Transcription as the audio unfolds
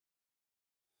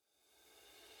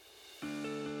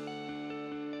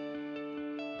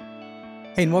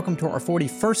Hey, and welcome to our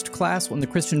 41st class on the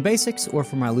Christian Basics, or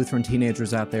for my Lutheran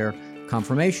teenagers out there,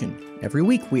 Confirmation. Every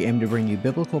week we aim to bring you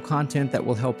biblical content that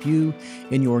will help you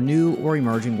in your new or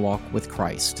emerging walk with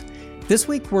Christ. This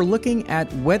week we're looking at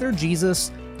whether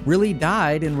Jesus really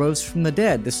died and rose from the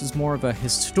dead. This is more of a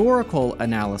historical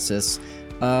analysis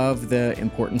of the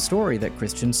important story that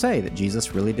Christians say, that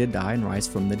Jesus really did die and rise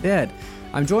from the dead.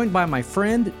 I'm joined by my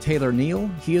friend, Taylor Neal.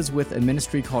 He is with a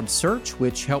ministry called Search,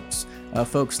 which helps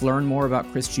folks learn more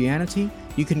about Christianity.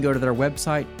 You can go to their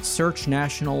website,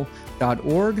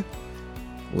 searchnational.org.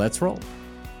 Let's roll.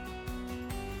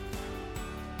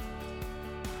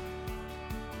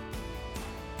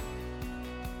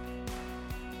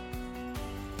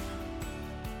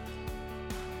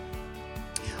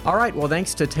 All right, well,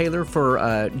 thanks to Taylor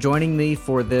for joining me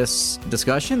for this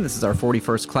discussion. This is our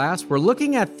 41st class. We're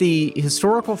looking at the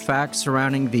historical facts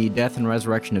surrounding the death and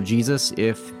resurrection of Jesus.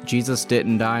 If Jesus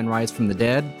didn't die and rise from the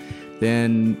dead,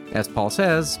 then, as Paul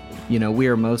says, we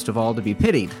are most of all to be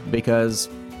pitied because,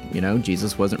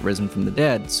 Jesus wasn't risen from the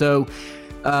dead. So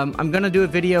I'm going to do a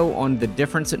video on the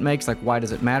difference it makes, like why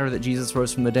does it matter that Jesus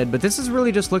rose from the dead? But this is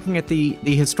really just looking at the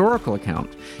historical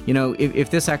account. If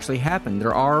this actually happened,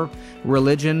 there are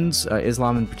religions,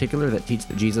 Islam in particular, that teach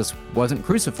that Jesus wasn't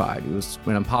crucified. He was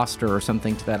an imposter or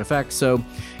something to that effect. So,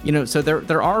 so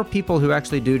there are people who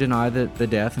actually do deny the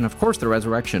death and, of course, the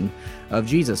resurrection of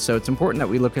Jesus. So it's important that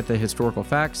we look at the historical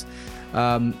facts.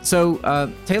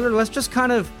 Taylor, let's just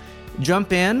kind of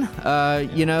jump in.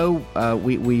 We know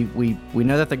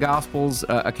that the Gospels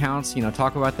accounts,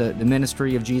 talk about the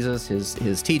ministry of Jesus,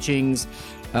 his teachings,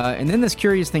 and then this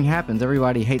curious thing happens.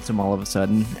 Everybody hates him all of a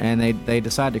sudden, and they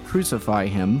decide to crucify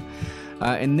him.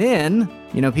 And then,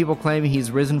 people claim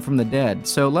he's risen from the dead.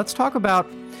 So let's talk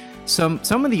about some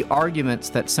of the arguments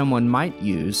that someone might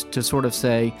use to sort of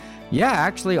say, yeah,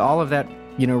 actually all of that,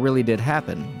 really did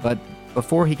happen. But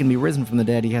before he can be risen from the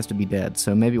dead, he has to be dead.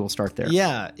 So maybe we'll start there.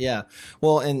 Yeah.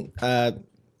 Well, and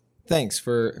thanks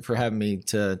for having me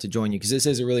to join you, because this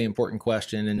is a really important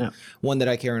question and one that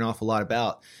I care an awful lot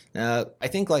about. I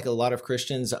think, like a lot of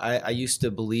Christians, I used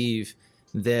to believe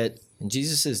that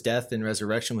Jesus' death and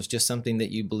resurrection was just something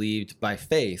that you believed by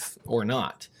faith or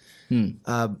not.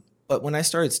 But when I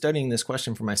started studying this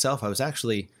question for myself, I was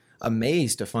actually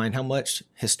amazed to find how much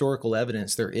historical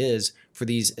evidence there is for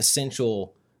these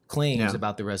essential claims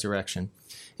about the resurrection.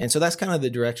 And so that's kind of the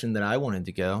direction that I wanted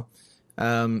to go.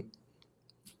 One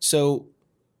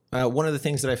of the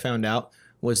things that I found out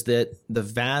was that the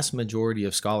vast majority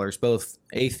of scholars, both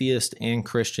atheists and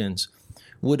Christians,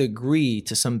 would agree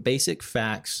to some basic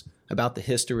facts about the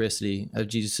historicity of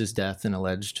Jesus' death and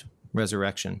alleged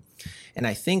resurrection. And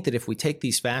I think that if we take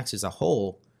these facts as a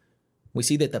whole, we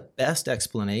see that the best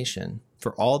explanation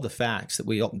for all the facts that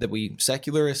we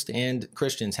secularists and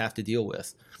Christians have to deal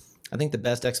with, I think the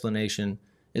best explanation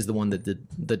is the one that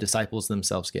the disciples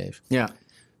themselves gave. Yeah.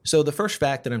 So the first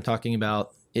fact that I'm talking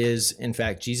about is, in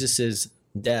fact, Jesus's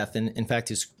death and, in fact,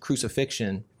 his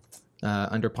crucifixion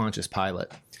under Pontius Pilate.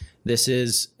 This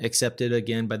is accepted,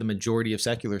 again, by the majority of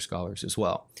secular scholars as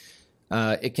well.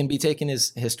 It can be taken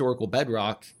as historical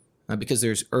bedrock because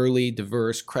there's early,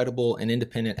 diverse, credible, and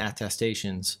independent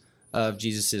attestations of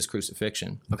Jesus'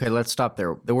 crucifixion. Okay, let's stop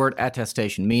there. The word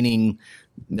attestation, meaning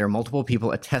there are multiple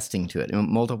people attesting to it,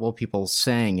 multiple people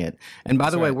saying it. And by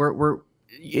the way,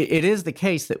 it is the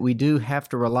case that we do have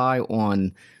to rely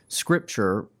on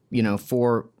Scripture,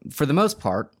 for the most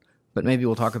part, but maybe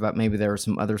we'll talk about maybe there are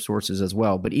some other sources as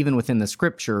well. But even within the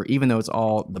Scripture, even though it's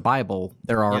all the Bible,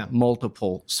 there are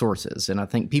multiple sources. And I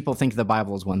think people think the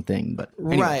Bible is one thing, but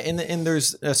anyway. Right, and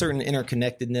there's a certain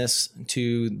interconnectedness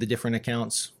to the different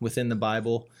accounts within the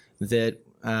Bible that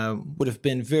would have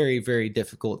been very, very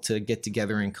difficult to get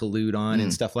together and collude on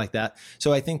and stuff like that.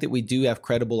 So I think that we do have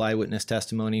credible eyewitness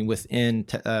testimony within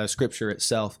Scripture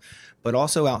itself, but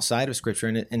also outside of Scripture.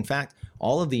 And in fact,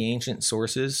 all of the ancient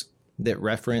sources that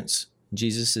reference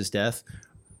Jesus' death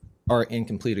are in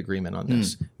complete agreement on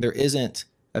this. There isn't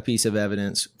a piece of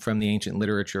evidence from the ancient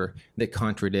literature that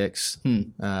contradicts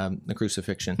the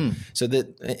crucifixion. So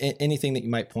that anything that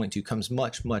you might point to comes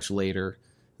much, much later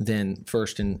than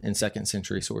first and second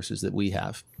century sources that we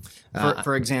have.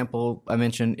 For example, I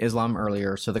mentioned Islam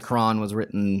earlier. So the Quran was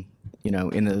written,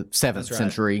 in the 7th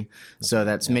century. So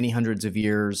that's many hundreds of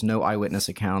years, no eyewitness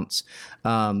accounts.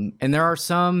 And there are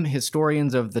some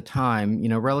historians of the time,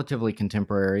 relatively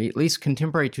contemporary, at least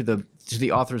contemporary to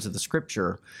the authors of the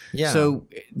Scripture. Yeah. So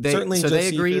certainly they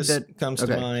agreed Josephus that comes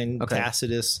to mind.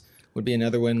 Tacitus would be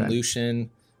another one. Lucian,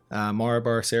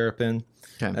 Marabar Serapin.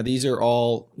 These are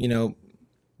all,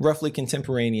 roughly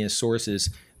contemporaneous sources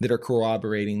that are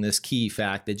corroborating this key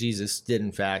fact that Jesus did,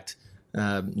 in fact,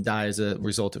 die as a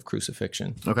result of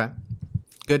crucifixion. Okay.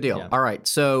 Good deal. Yeah. All right.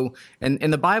 So,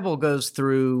 and the Bible goes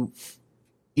through,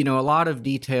 a lot of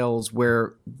details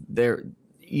where there,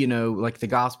 like the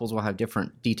Gospels will have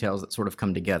different details that sort of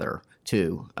come together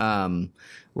too.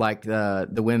 Like the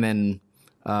women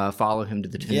follow him to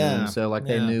the tomb. Yeah. So like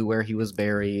they knew where he was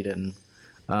buried. And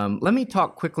let me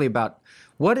talk quickly about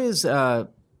what is kind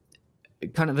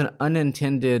of an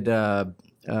unintended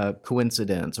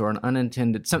coincidence or an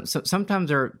unintended.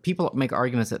 Sometimes people make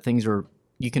arguments that things are.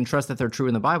 You can trust that they're true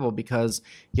in the Bible because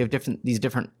you have these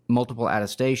different multiple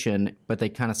attestation, but they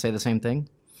kind of say the same thing.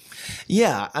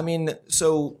 Yeah, I mean,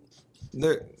 so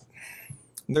there's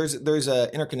a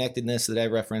interconnectedness that I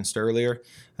referenced earlier,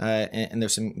 and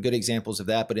there's some good examples of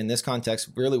that. But in this context,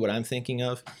 really what I'm thinking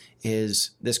of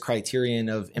is this criterion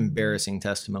of embarrassing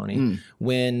testimony.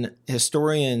 When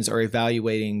historians are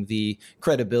evaluating the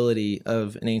credibility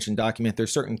of an ancient document,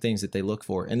 there's certain things that they look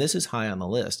for, and this is high on the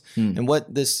list. And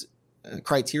what this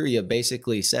criteria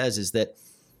basically says is that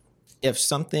if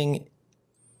something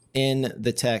in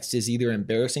the text is either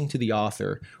embarrassing to the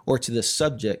author or to the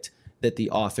subject that the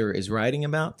author is writing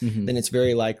about, then it's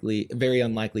very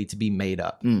unlikely to be made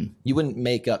up. You wouldn't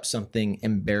make up something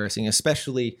embarrassing,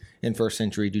 especially in first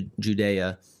century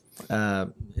Judea,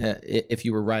 if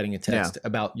you were writing a text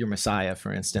about your Messiah,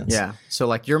 for instance. Yeah. So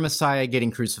like your Messiah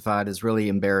getting crucified is really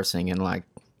embarrassing, and like,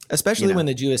 especially when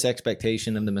the Jewish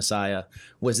expectation of the Messiah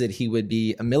was that he would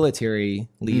be a military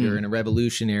leader and a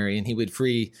revolutionary, and he would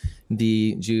free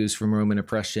the Jews from Roman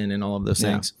oppression and all of those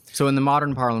things. So in the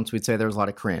modern parlance, we'd say there's a lot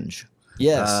of cringe.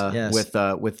 Yes.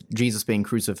 With Jesus being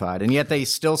crucified, and yet they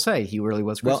still say he really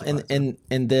was crucified. Well,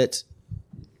 and that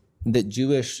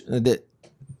Jewish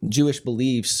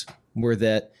beliefs were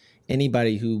that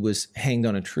anybody who was hanged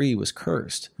on a tree was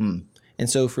cursed, and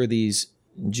so for these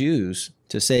Jews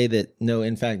to say that no,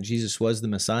 in fact, Jesus was the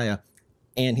Messiah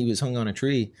and he was hung on a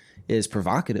tree is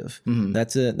provocative.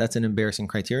 That's an embarrassing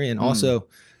criterion. Also,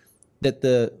 that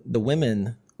the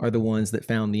women are the ones that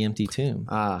found the empty tomb.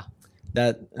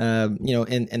 That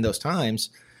in those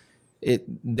times,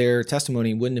 their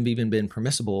testimony wouldn't have even been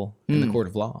permissible in the court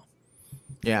of law.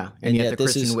 Yeah, and yet the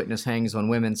Christian witness hangs on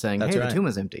women saying, "Hey, the tomb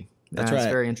is empty." That's right.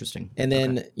 That's very interesting. And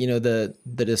then the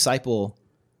disciple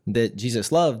that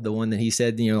Jesus loved, the one that he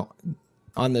said,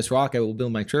 on this rock I will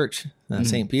build my church,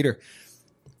 St. Peter,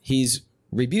 he's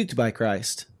rebuked by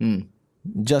Christ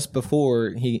just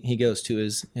before he goes to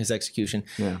his execution.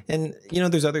 Yeah. And,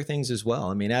 there's other things as well.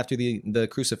 I mean, after the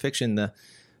crucifixion, the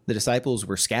disciples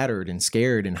were scattered and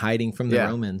scared and hiding from the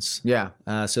Romans. Yeah.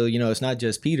 So, it's not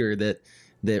just Peter that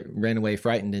ran away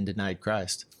frightened and denied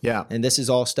Christ. Yeah. And this is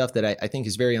all stuff that I think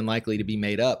is very unlikely to be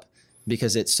made up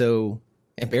because it's so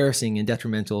embarrassing and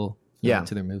detrimental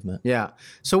to their movement. Yeah.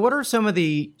 So what are some of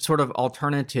the sort of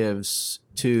alternatives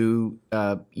to,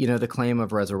 the claim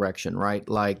of resurrection, right?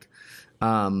 Like,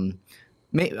 I'll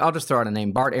just throw out a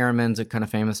name. Bart Ehrman's a kind of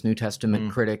famous New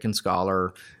Testament critic and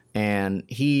scholar. And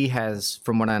he has,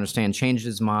 from what I understand, changed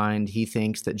his mind. He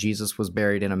thinks that Jesus was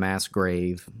buried in a mass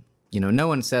grave. No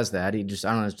one says that. He just,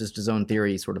 I don't know, it's just his own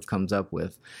theory he sort of comes up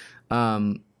with.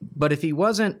 But if he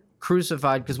wasn't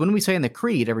crucified, because when we say in the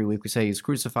creed every week, we say he's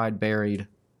crucified, buried,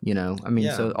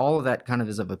 so all of that kind of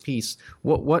is of a piece.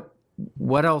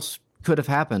 What else could have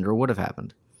happened or would have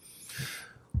happened?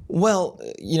 Well,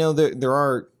 there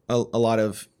are a lot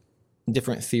of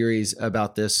different theories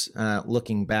about this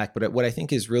looking back, but what I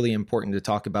think is really important to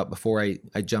talk about before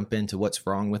I jump into what's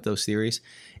wrong with those theories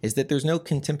is that there's no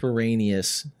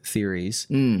contemporaneous theories.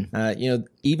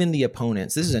 Even the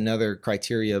opponents, this is another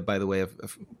criteria, by the way,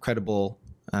 of credible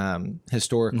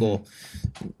historical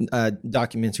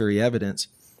documentary evidence,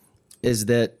 is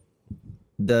that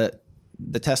the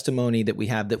testimony that we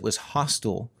have that was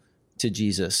hostile to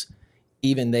Jesus,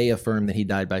 even they affirm that he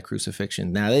died by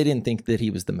crucifixion. Now, they didn't think that he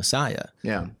was the Messiah.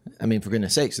 Yeah. I mean, for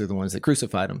goodness sakes, they're the ones that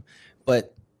crucified him.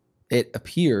 But it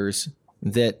appears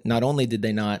that not only did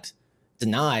they not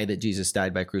deny that Jesus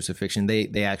died by crucifixion,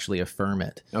 they actually affirm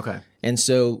it. Okay. And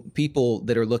so people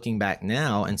that are looking back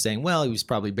now and saying, well, he was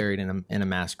probably buried in a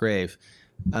mass grave,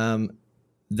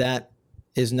 that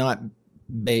is not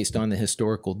based on the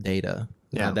historical data.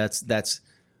 Yeah. That's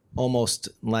almost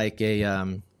like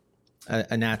a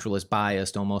naturalist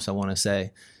biased, almost, I want to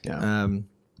say,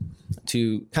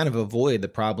 to kind of avoid the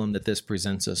problem that this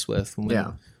presents us with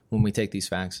when we take these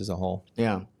facts as a whole.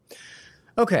 Yeah.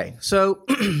 Okay, so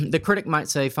the critic might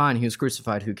say, fine, he was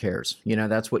crucified, who cares?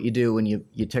 That's what you do when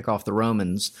you tick off the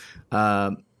Romans.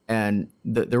 And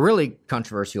the really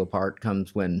controversial part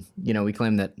comes when, we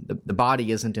claim that the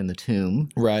body isn't in the tomb.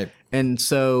 Right. And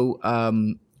so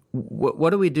what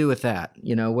do we do with that?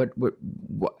 You know, what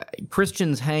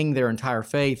Christians hang their entire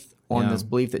faith on this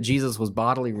belief that Jesus was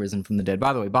bodily risen from the dead.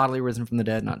 By the way, bodily risen from the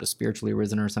dead, not just spiritually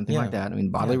risen or something like that. I mean,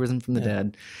 bodily risen from the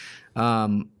dead.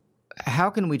 How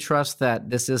can we trust that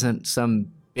this isn't some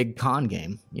big con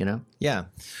game, you know? Yeah.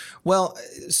 Well,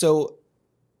 so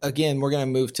again, we're going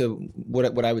to move to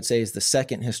what I would say is the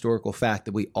second historical fact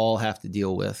that we all have to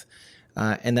deal with,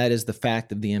 and that is the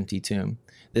fact of the empty tomb.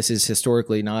 This is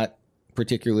historically not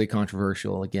particularly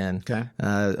controversial. Again,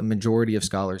 a majority of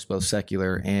scholars, both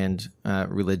secular and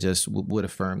religious, would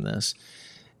affirm this.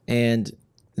 And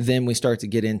then we start to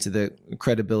get into the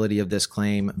credibility of this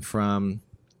claim from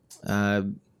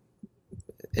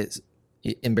it's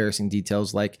embarrassing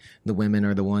details like the women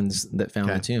are the ones that found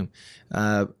the tomb.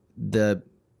 The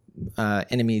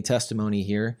enemy testimony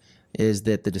here is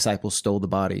that the disciples stole the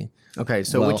body. Okay,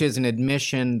 so which is an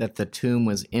admission that the tomb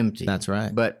was empty. That's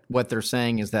right. But what they're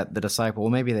saying is that the disciple, well,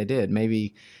 maybe they did.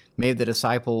 Maybe the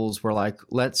disciples were like,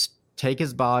 let's take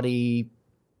his body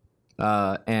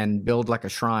and build like a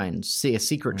shrine, see a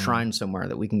secret shrine somewhere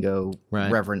that we can go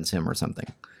reverence him or something.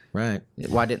 Right.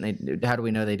 Why didn't they? How do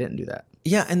we know they didn't do that?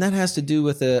 Yeah, and that has to do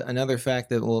with another fact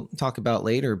that we'll talk about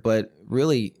later. But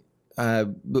really,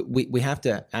 we have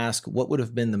to ask what would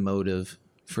have been the motive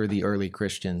for the early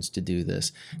Christians to do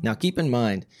this. Now, keep in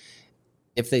mind,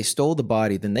 if they stole the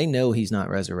body, then they know he's not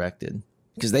resurrected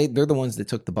because they're the ones that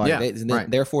took the body.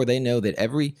 Therefore, they know that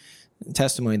every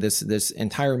testimony, this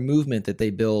entire movement that they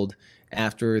build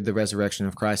after the resurrection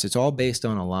of Christ, it's all based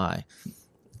on a lie.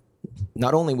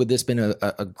 Not only would this been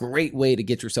a great way to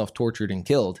get yourself tortured and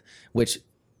killed, which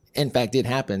in fact did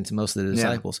happen to most of the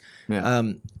disciples,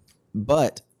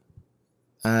 but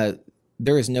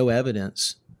there is no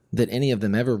evidence that any of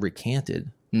them ever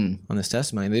recanted on this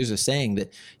testimony. There's a saying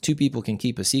that two people can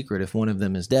keep a secret if one of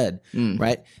them is dead,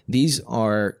 right? These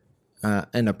are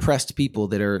an oppressed people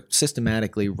that are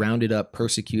systematically rounded up,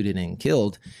 persecuted, and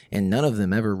killed, and none of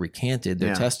them ever recanted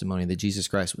their testimony that Jesus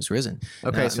Christ was risen.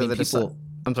 Okay,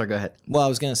 I'm sorry, go ahead. Well, I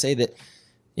was going to say that,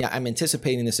 I'm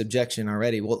anticipating this objection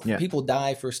already. Well, people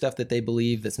die for stuff that they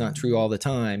believe that's not true all the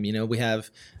time. You know, we have,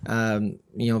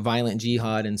 violent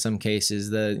jihad in some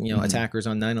cases. The, attackers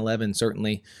on 9/11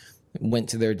 certainly went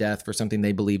to their death for something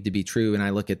they believed to be true. And I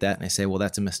look at that and I say, well,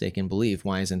 that's a mistaken belief.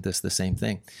 Why isn't this the same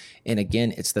thing? And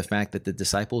again, it's the fact that the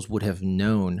disciples would have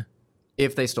known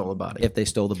if they stole the body,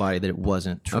 that it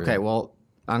wasn't true. Okay, well,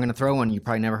 I'm going to throw one you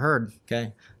probably never heard.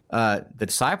 Okay. The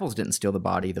disciples didn't steal the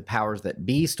body. The powers that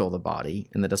be stole the body,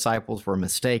 and the disciples were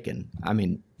mistaken. I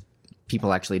mean,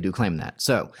 people actually do claim that.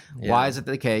 So why is it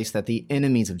the case that the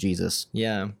enemies of Jesus,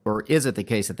 or is it the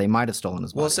case that they might have stolen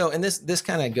his body? Well, so, and this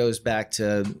kind of goes back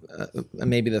to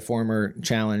maybe the former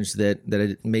challenge that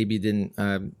I maybe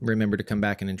didn't remember to come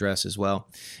back and address as well.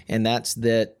 And that's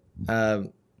that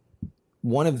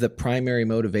one of the primary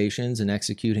motivations in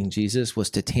executing Jesus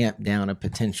was to tamp down a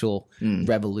potential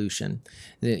revolution.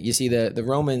 You see, the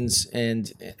Romans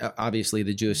and obviously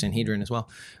the Jewish Sanhedrin as well,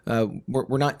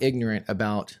 were not ignorant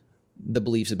about the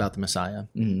beliefs about the Messiah.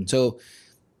 So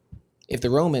if the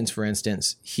Romans, for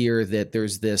instance, hear that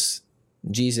there's this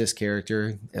Jesus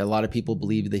character, a lot of people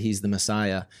believe that he's the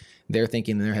Messiah, they're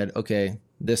thinking in their head, okay,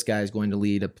 this guy's going to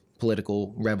lead a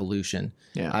political revolution.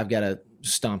 I've got to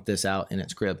stomp this out in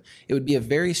its crib. It would be a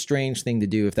very strange thing to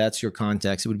do if that's your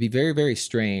context. It would be very, very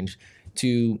strange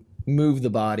to move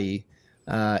the body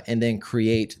and then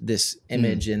create this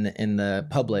image in the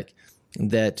public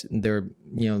that they're,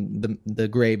 the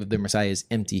grave of the Messiah is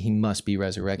empty. He must be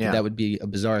resurrected. That would be a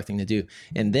bizarre thing to do.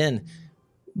 And then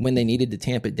when they needed to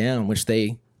tamp it down, which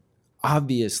they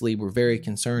obviously were very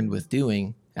concerned with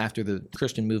doing after the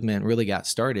Christian movement really got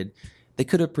started, they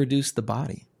could have produced the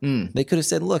body. They could have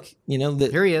said, look,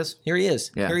 here he is. Here he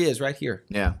is. Here he is right here.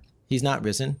 He's not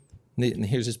risen. And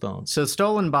here's his bones. So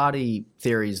stolen body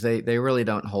theories, they really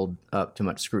don't hold up to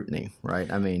much scrutiny,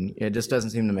 right? I mean, it just doesn't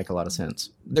seem to make a lot of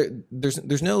sense.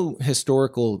 There's no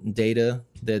historical data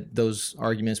that those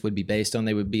arguments would be based on.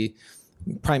 They would be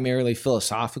primarily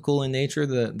philosophical in nature,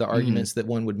 the arguments that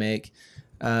one would make.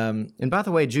 And by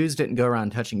the way, Jews didn't go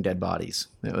around touching dead bodies.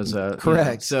 It was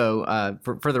correct. So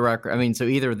for the record, I mean, so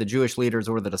either the Jewish leaders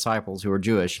or the disciples who were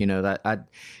Jewish, that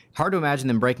hard to imagine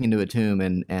them breaking into a tomb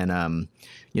and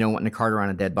wanting to cart around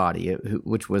a dead body,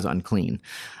 which was unclean.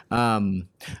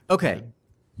 Okay,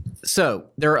 so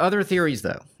there are other theories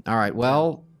though. All right,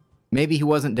 well, maybe he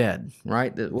wasn't dead,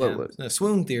 right? The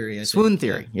swoon theory. Swoon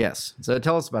theory, yes. So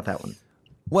tell us about that one.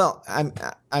 Well,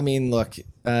 I mean, look,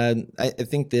 I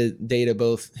think the data,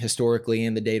 both historically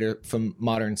and the data from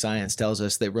modern science, tells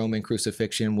us that Roman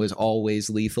crucifixion was always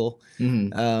lethal.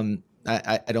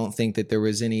 I don't think that there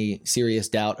was any serious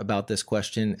doubt about this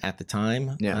question at the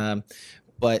time. Yeah.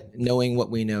 But knowing what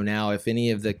we know now, if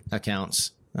any of the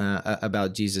accounts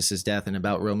about Jesus's death and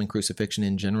about Roman crucifixion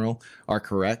in general are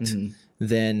correct,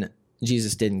 then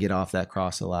Jesus didn't get off that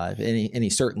cross alive, and he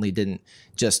certainly didn't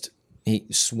just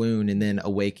swoon and then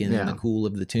awaken in the cool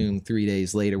of the tomb 3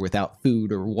 days later without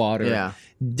food or water,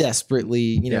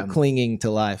 desperately clinging to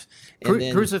life.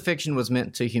 Crucifixion was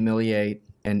meant to humiliate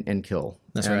and kill.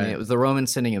 That's right. It was the Romans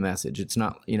sending a message. It's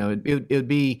not, it would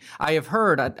be, I have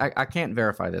heard, I can't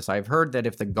verify this. I've heard that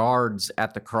if the guards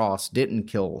at the cross didn't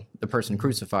kill the person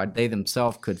crucified, they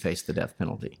themselves could face the death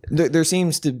penalty. There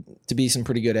seems to be some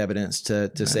pretty good evidence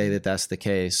to say that that's the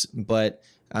case. But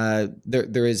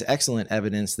there is excellent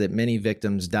evidence that many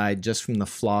victims died just from the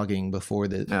flogging before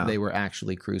they were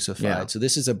actually crucified. Yeah. So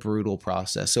this is a brutal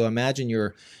process. So imagine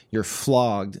you're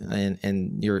flogged and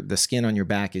the skin on your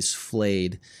back is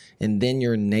flayed, and then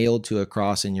you're nailed to a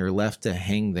cross and you're left to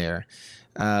hang there.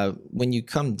 When you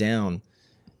come down,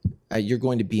 you're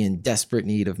going to be in desperate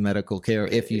need of medical care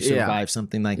if you survive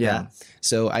something like that.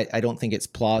 So I don't think it's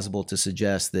plausible to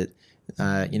suggest that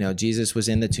Jesus was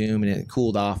in the tomb and it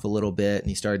cooled off a little bit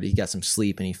and he got some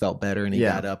sleep and he felt better and he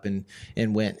got up and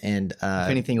went and if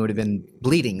anything, it would have been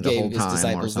bleeding the whole time. Gave his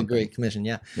disciples the Great Commission.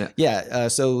 Yeah.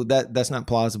 So that's not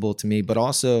plausible to me, but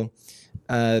also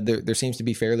there seems to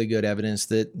be fairly good evidence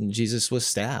that Jesus was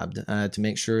stabbed to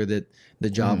make sure that the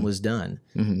job was done.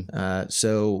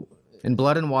 And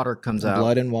blood and water comes out.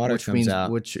 Blood and water comes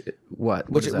out. Which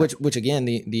again,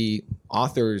 the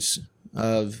authors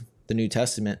of the New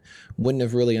Testament wouldn't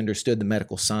have really understood the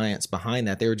medical science behind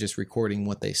that. They were just recording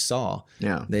what they saw.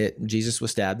 Yeah. That Jesus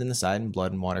was stabbed in the side and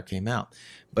blood and water came out.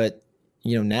 But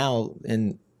now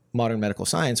in modern medical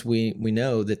science, we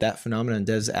know that phenomenon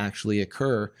does actually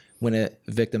occur when a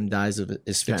victim dies of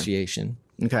asphyxiation.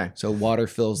 Okay. So water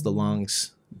fills the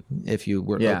lungs. If you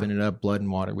were to open it up, blood and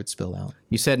water would spill out.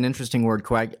 You said an interesting word,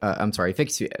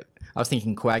 I was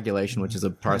thinking coagulation, which is a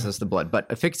process of the blood.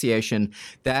 But asphyxiation,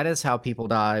 that is how people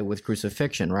die with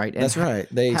crucifixion, right? And that's right.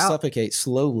 They suffocate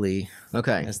slowly.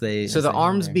 Okay. So the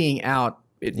arms being out,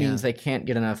 it means they can't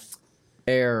get enough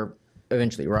air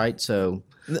eventually, right? So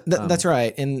that's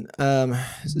right. And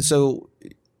so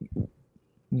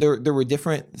there were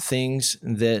different things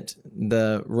that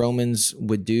the Romans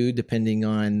would do depending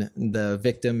on the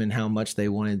victim and how much they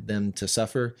wanted them to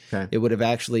suffer. Okay. It would have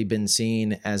actually been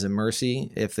seen as a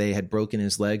mercy if they had broken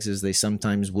his legs, as they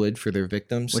sometimes would for their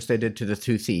victims. Which they did to the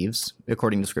two thieves,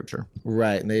 according to Scripture.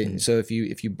 Right. So if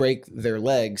you break their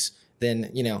legs,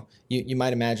 then you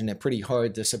might imagine it pretty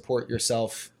hard to support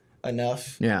yourself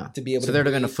enough to be able to. So they're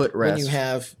going to foot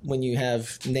rest when you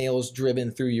have nails driven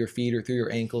through your feet or through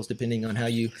your ankles, depending on how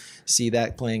you see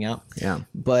that playing out. Yeah.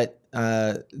 But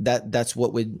that's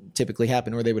what would typically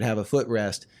happen, or they would have a foot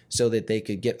rest so that they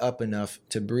could get up enough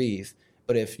to breathe.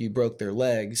 But if you broke their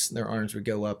legs, their arms would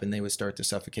go up and they would start to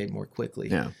suffocate more quickly.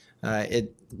 Yeah.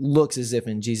 It looks as if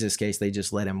in Jesus' case, they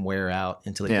just let him wear out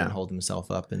until he couldn't hold himself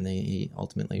up, and he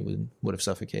ultimately would have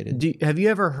suffocated. Have you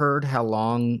ever heard how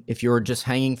long, if you were just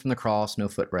hanging from the cross, no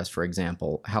footrest, for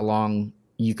example, how long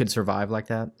you could survive like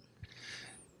that?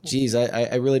 Geez,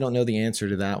 I really don't know the answer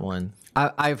to that one.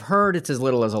 I've heard it's as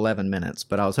little as 11 minutes,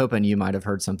 but I was hoping you might have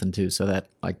heard something too, so that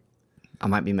I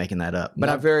might be making that up. But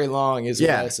not very long is what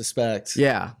I suspect.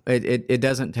 Yeah, it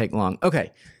doesn't take long.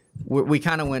 Okay. We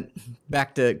kind of went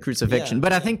back to crucifixion,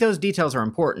 but I think those details are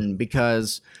important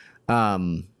because,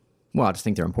 I just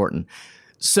think they're important.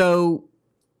 So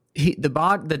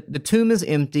the tomb is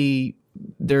empty.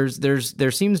 There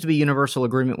seems to be universal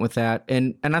agreement with that,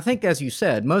 and I think, as you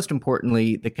said, most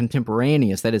importantly, the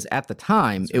contemporaneous, that is, at the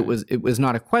time, it was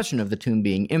not a question of the tomb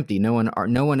being empty. No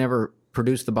one ever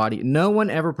produced the body. No one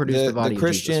ever produced the body. The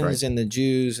Christians of Jesus, right? and the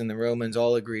Jews and the Romans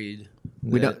all agreed.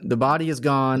 The body is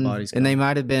gone, and they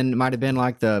might have been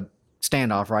like the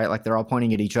standoff, right? Like they're all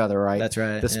pointing at each other, right? That's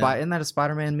right. Isn't that a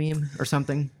Spider-Man meme or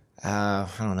something? I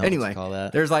don't know. Anyway, what to call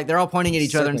that. There's they're all pointing at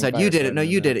each other and said, "You did it." No,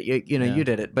 you did it. You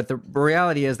did it. But the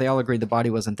reality is, they all agreed the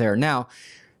body wasn't there. Now,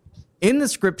 in the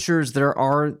Scriptures, there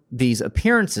are these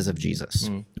appearances of Jesus,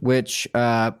 which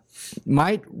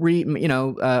might read.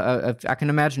 I can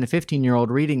imagine a 15-year-old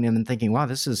reading them and thinking, "Wow,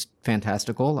 this is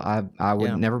fantastical. I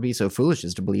would never be so foolish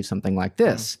as to believe something like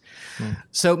this."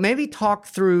 So maybe talk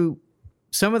through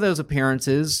some of those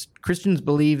appearances. Christians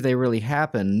believe they really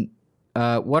happen.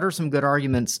 What are some good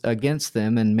arguments against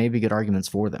them, and maybe good arguments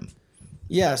for them?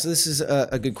 Yeah, so this is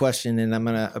a good question, and I'm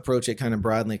going to approach it kind of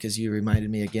broadly because you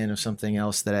reminded me again of something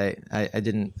else that I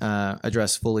didn't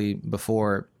address fully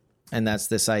before. And that's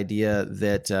this idea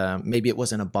that maybe it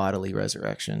wasn't a bodily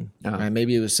resurrection, right?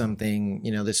 Maybe it was something,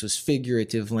 this was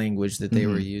figurative language that they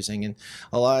were using. And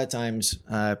a lot of times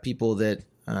people that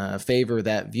favor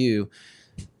that view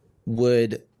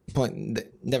would point,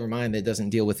 never mind that it doesn't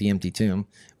deal with the empty tomb,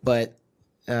 but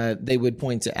they would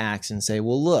point to Acts and say,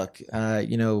 well, look,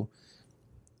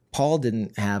 Paul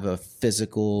didn't have a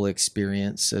physical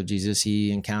experience of Jesus.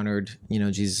 He encountered,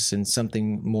 Jesus in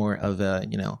something more of a,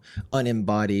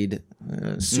 unembodied,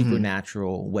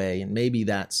 supernatural way. And maybe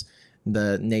that's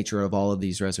the nature of all of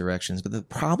these resurrections. But the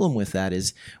problem with that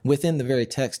is within the very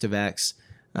text of Acts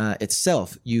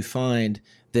itself, you find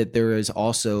that there is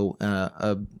also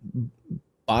a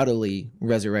bodily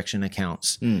resurrection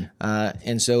accounts.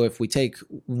 And so if we take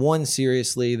one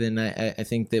seriously, then I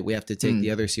think that we have to take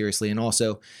the other seriously. And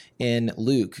also in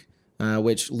Luke,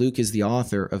 which Luke is the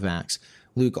author of Acts,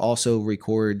 Luke also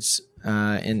records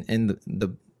in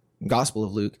the Gospel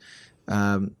of Luke,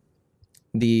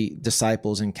 the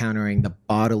disciples encountering the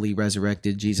bodily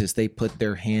resurrected Jesus. They put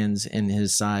their hands in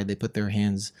his side. They put their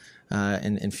hands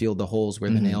and feel the holes where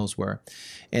the nails were.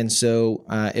 And so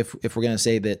if we're going to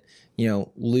say that,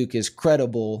 Luke is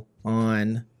credible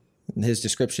on his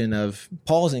description of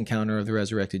Paul's encounter of the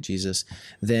resurrected Jesus,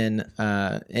 then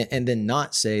and then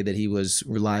not say that he was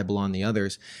reliable on the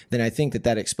others, then I think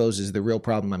that exposes the real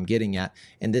problem I'm getting at.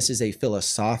 And this is a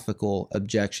philosophical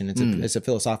objection. It's a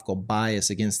philosophical bias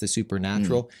against the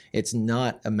supernatural. It's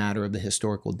not a matter of the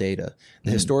historical data.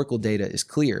 The historical data is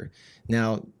clear.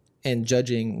 Now, and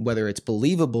judging whether it's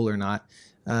believable or not,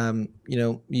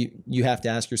 you have to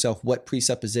ask yourself, what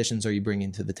presuppositions are you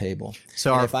bringing to the table?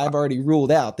 So if I've already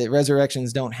ruled out that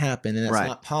resurrections don't happen and it's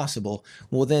not possible,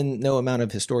 well, then no amount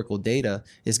of historical data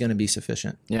is going to be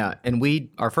sufficient. Yeah. And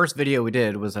our first video we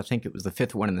did was, I think it was the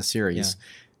 5th one in the series,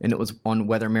 and it was on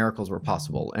whether miracles were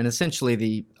possible. And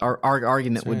essentially our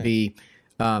argument would be,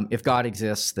 if God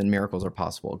exists, then miracles are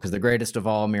possible, because the greatest of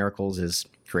all miracles is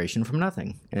creation from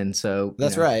nothing. And so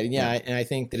that's right. Yeah. And I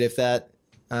think that if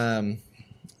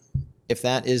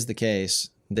that is the case,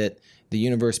 that the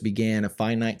universe began a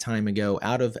finite time ago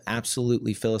out of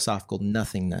absolutely philosophical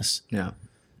nothingness,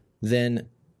 then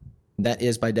that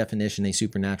is by definition a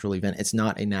supernatural event. It's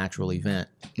not a natural event.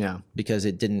 Because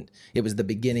it was the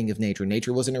beginning of nature.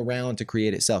 Nature wasn't around to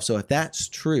create itself. So if that's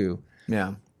true,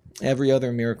 every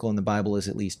other miracle in the Bible is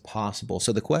at least possible.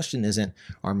 So the question isn't,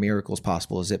 are miracles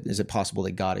possible? Is it possible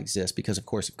that God exists? Because of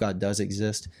course, if God does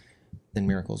exist, then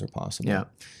miracles are possible. Yeah.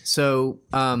 So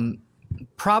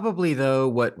probably though,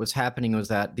 what was happening was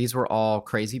that these were all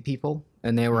crazy people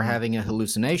and they were having a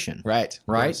hallucination. Right.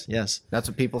 Yes. That's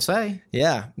what people say.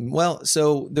 Yeah. Well,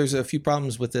 so there's a few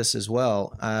problems with this as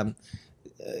well.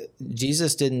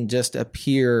 Jesus didn't just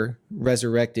appear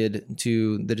resurrected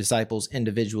to the disciples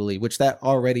individually, which that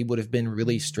already would have been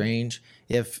really strange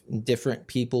if different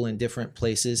people in different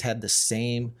places had the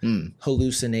same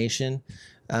hallucination.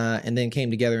 And then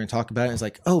came together and talked about it. And it's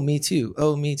like, oh, me too.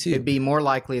 Oh, me too. It'd be more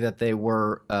likely that they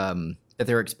were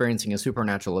experiencing a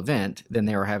supernatural event than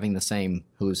they were having the same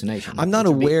hallucination. I'm not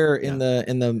aware in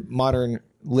the modern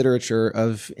literature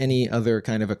of any other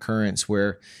kind of occurrence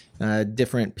where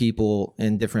different people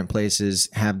in different places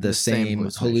have the same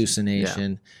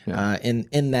hallucination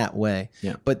in that way.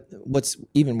 Yeah. But what's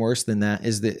even worse than that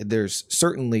is that there's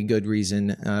certainly good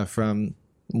reason from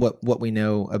what we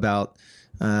know about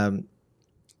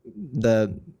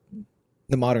the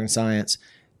modern science.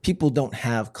 People don't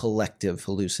have collective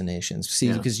hallucinations.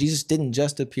 See, because Jesus didn't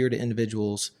just appear to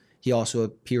individuals, he also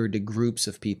appeared to groups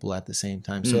of people at the same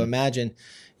time. So imagine,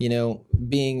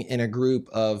 being in a group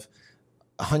of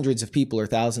hundreds of people or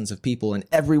thousands of people and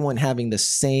everyone having the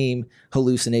same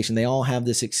hallucination. They all have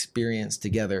this experience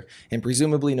together, and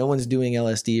presumably no one's doing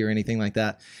LSD or anything like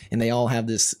that. And they all have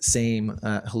this same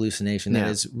hallucination. That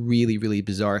is really, really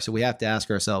bizarre. So we have to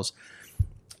ask ourselves,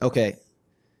 okay,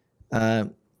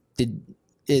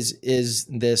 is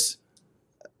this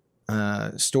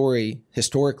story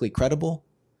historically credible,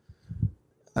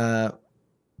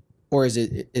 or is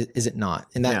it not?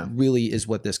 And that really is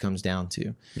what this comes down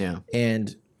to. Yeah.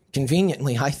 And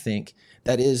conveniently, I think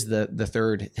that is the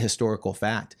third historical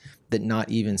fact that not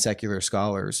even secular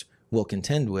scholars will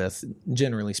contend with,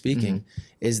 generally speaking,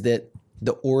 is that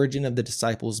the origin of the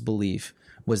disciples' belief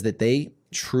was that they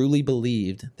truly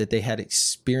believed that they had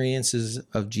experiences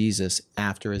of Jesus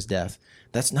after his death.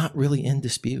 That's not really in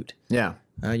dispute. Yeah.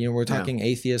 We're talking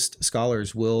atheist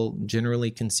scholars will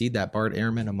generally concede that, Bart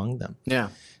Ehrman among them. Yeah.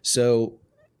 So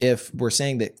if we're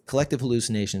saying that collective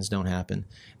hallucinations don't happen,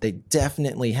 they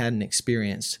definitely had an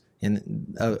experience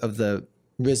of the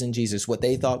risen Jesus, what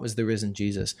they thought was the risen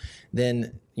Jesus,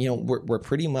 then, we're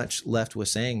pretty much left with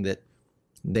saying that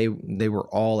they were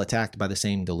all attacked by the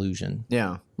same delusion.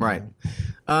 Yeah, right.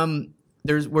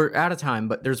 We're out of time,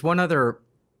 but there's one other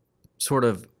sort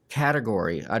of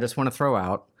category I just want to throw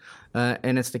out,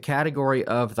 and it's the category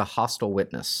of the hostile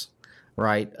witness,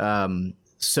 right?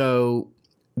 So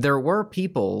there were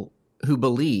people who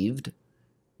believed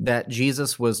that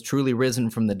Jesus was truly risen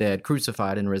from the dead,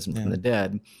 crucified and risen from the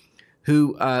dead,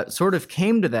 who sort of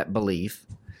came to that belief.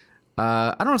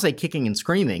 I don't want to say kicking and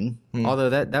screaming, although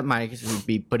that might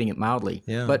be putting it mildly.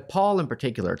 Yeah. But Paul in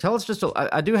particular, tell us just.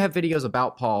 I do have videos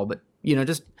about Paul, but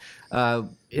just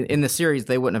in the series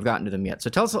they wouldn't have gotten to them yet. So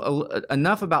tell us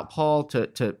enough about Paul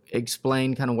to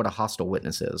explain kind of what a hostile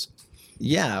witness is.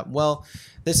 Yeah, well,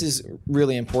 this is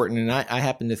really important, and I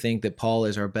happen to think that Paul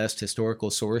is our best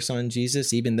historical source on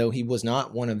Jesus, even though he was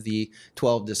not one of the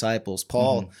 12 disciples.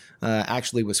 Paul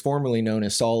actually was formerly known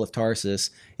as Saul of Tarsus,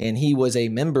 and he was a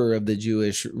member of the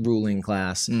Jewish ruling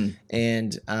class,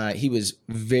 and he was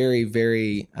very,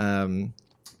 very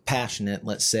passionate,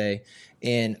 let's say,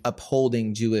 in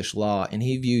upholding Jewish law, and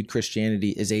he viewed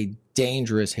Christianity as a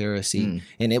dangerous heresy,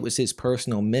 and it was his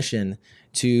personal mission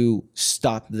to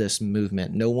stop this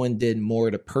movement. No one did more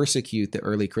to persecute the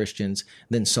early Christians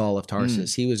than Saul of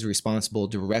Tarsus. He was responsible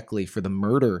directly for the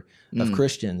murder of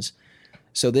Christians.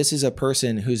 So this is a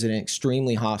person who's an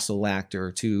extremely hostile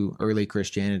actor to early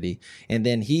Christianity. And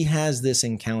then he has this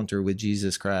encounter with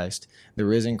Jesus Christ, the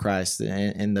risen Christ,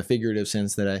 in the figurative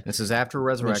sense that I This is after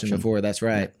resurrection. Before. That's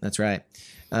right. Yeah. That's right.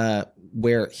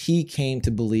 Where he came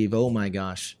to believe, oh my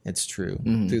gosh, it's true,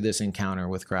 through this encounter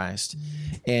with Christ.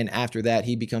 And after that,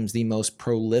 he becomes the most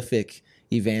prolific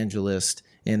evangelist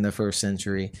in the first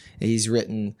century. He's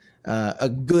written a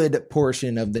good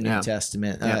portion of the New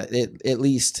Testament, at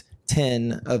least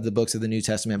 10 of the books of the New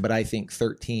Testament, but I think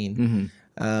 13.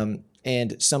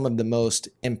 And some of the most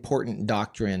important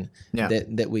doctrine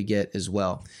that we get as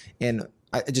well. And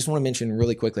I just want to mention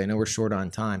really quickly, I know we're short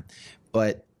on time,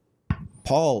 but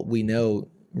Paul, we know,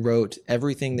 wrote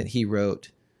everything that he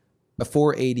wrote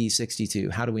before AD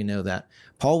 62. How do we know that?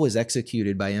 Paul was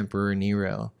executed by Emperor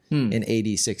Nero in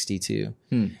AD 62.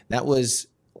 That was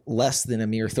less than a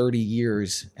mere 30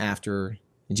 years after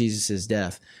Jesus'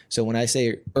 death. So when I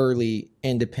say early,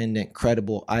 independent,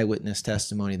 credible eyewitness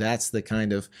testimony, that's the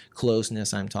kind of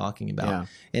closeness I'm talking about. Yeah.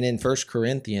 And in 1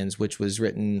 Corinthians, which was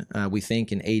written, we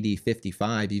think, in AD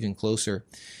 55, even closer,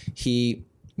 he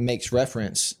makes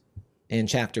reference in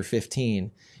chapter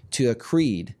 15 to a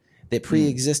creed that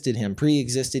pre-existed him,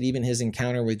 pre-existed even his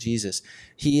encounter with Jesus.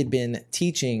 He had been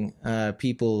teaching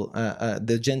people,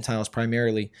 the Gentiles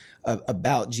primarily,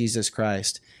 about Jesus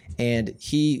Christ. And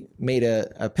he made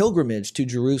a pilgrimage to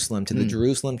Jerusalem, to the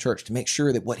Jerusalem church, to make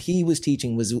sure that what he was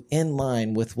teaching was in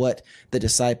line with what the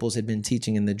disciples had been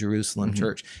teaching in the Jerusalem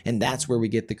church. And that's where we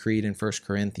get the creed in 1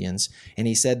 Corinthians. And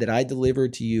he said that I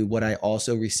delivered to you what I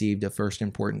also received of first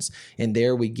importance. And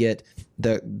there we get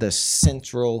the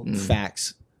central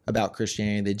facts about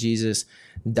Christianity, that Jesus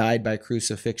died by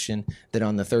crucifixion, that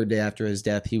on the third day after his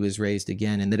death, he was raised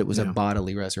again, and that it was a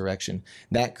bodily resurrection.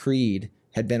 That creed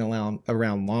had been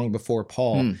around long before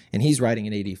Paul, and he's writing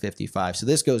in AD 55. So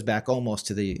this goes back almost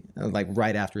to the,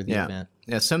 right after the event.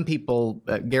 Yeah, some people,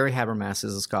 Gary Habermas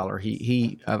is a scholar.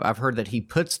 I've heard that he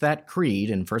puts that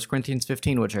creed in 1 Corinthians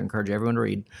 15, which I encourage everyone to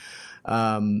read.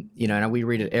 And we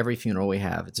read at every funeral we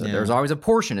have. There's always a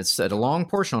portion. It's a long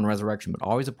portion on resurrection, but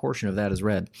always a portion of that is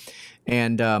read.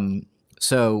 And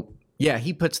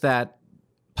he puts that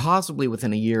possibly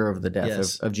within a year of the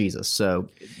death of Jesus. So,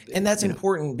 and that's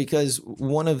important because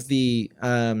one of the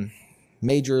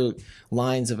major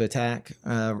lines of attack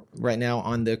right now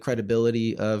on the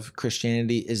credibility of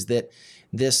Christianity is that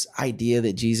this idea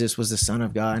that Jesus was the Son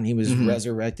of God and he was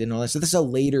resurrected and all that. So this is a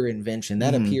later invention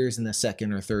that appears in the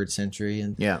 2nd or 3rd century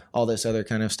and all this other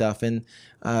kind of stuff. And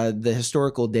the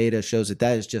historical data shows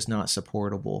that is just not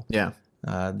supportable. Yeah.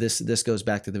 This goes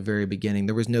back to the very beginning.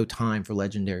 There was no time for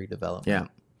legendary development. Yeah.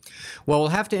 Well, we'll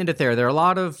have to end it there. There are a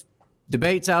lot of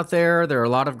debates out there. There are a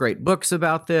lot of great books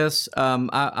about this.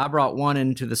 I brought one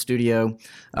into the studio.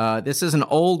 This is an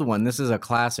old one. This is a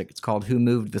classic. It's called Who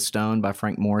Moved the Stone by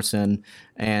Frank Morrison.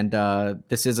 And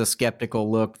this is a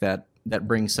skeptical look that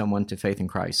brings someone to faith in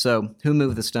Christ. So Who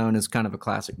Moved the Stone is kind of a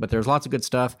classic, but there's lots of good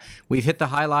stuff. We've hit the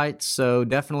highlights, so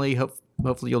definitely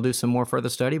hopefully you'll do some more further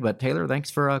study. But Taylor,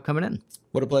 thanks for coming in.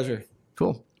 What a pleasure.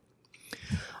 Cool.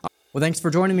 Well, thanks for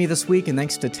joining me this week, and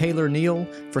thanks to Taylor Neal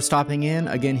for stopping in.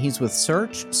 Again, he's with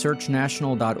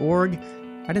searchnational.org.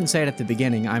 I didn't say it at the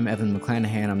beginning. I'm Evan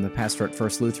McClanahan. I'm the pastor at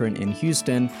First Lutheran in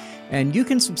Houston. And you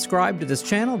can subscribe to this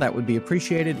channel. That would be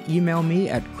appreciated. Email me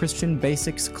at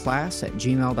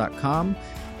christianbasicsclass@gmail.com.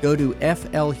 Go to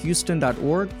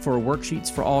flhouston.org for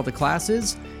worksheets for all the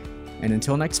classes. And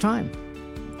until next time,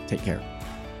 take care.